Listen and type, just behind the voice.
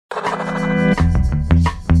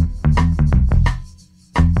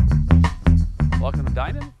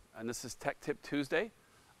and this is Tech Tip Tuesday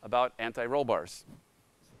about anti-roll bars.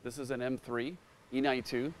 This is an M3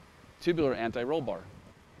 E92 tubular anti-roll bar.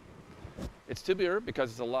 It's tubular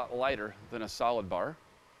because it's a lot lighter than a solid bar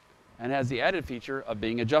and has the added feature of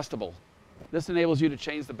being adjustable. This enables you to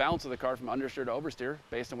change the balance of the car from understeer to oversteer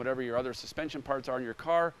based on whatever your other suspension parts are in your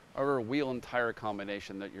car or a wheel and tire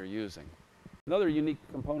combination that you're using. Another unique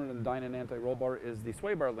component of the Dinan anti-roll bar is the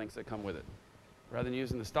sway bar links that come with it. Rather than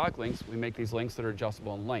using the stock links, we make these links that are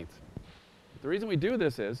adjustable in length. The reason we do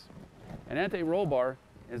this is an anti-roll bar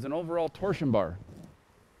is an overall torsion bar.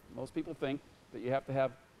 Most people think that you have to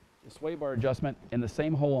have the sway bar adjustment in the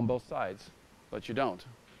same hole on both sides, but you don't.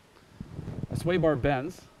 A sway bar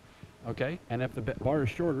bends, okay, and if the bar is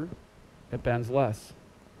shorter, it bends less.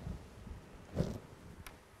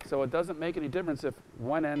 So it doesn't make any difference if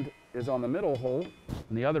one end is on the middle hole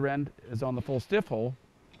and the other end is on the full stiff hole.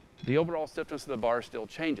 The overall stiffness of the bar still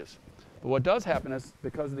changes. But what does happen is,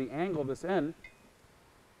 because of the angle of this end,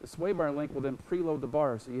 the sway bar link will then preload the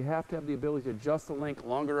bar. So you have to have the ability to adjust the link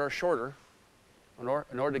longer or shorter in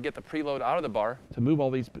order to get the preload out of the bar to move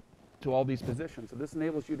all these to all these positions. So this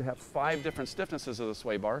enables you to have 5 different stiffnesses of the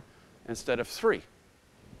sway bar instead of 3.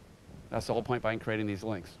 That's the whole point behind creating these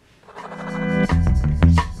links.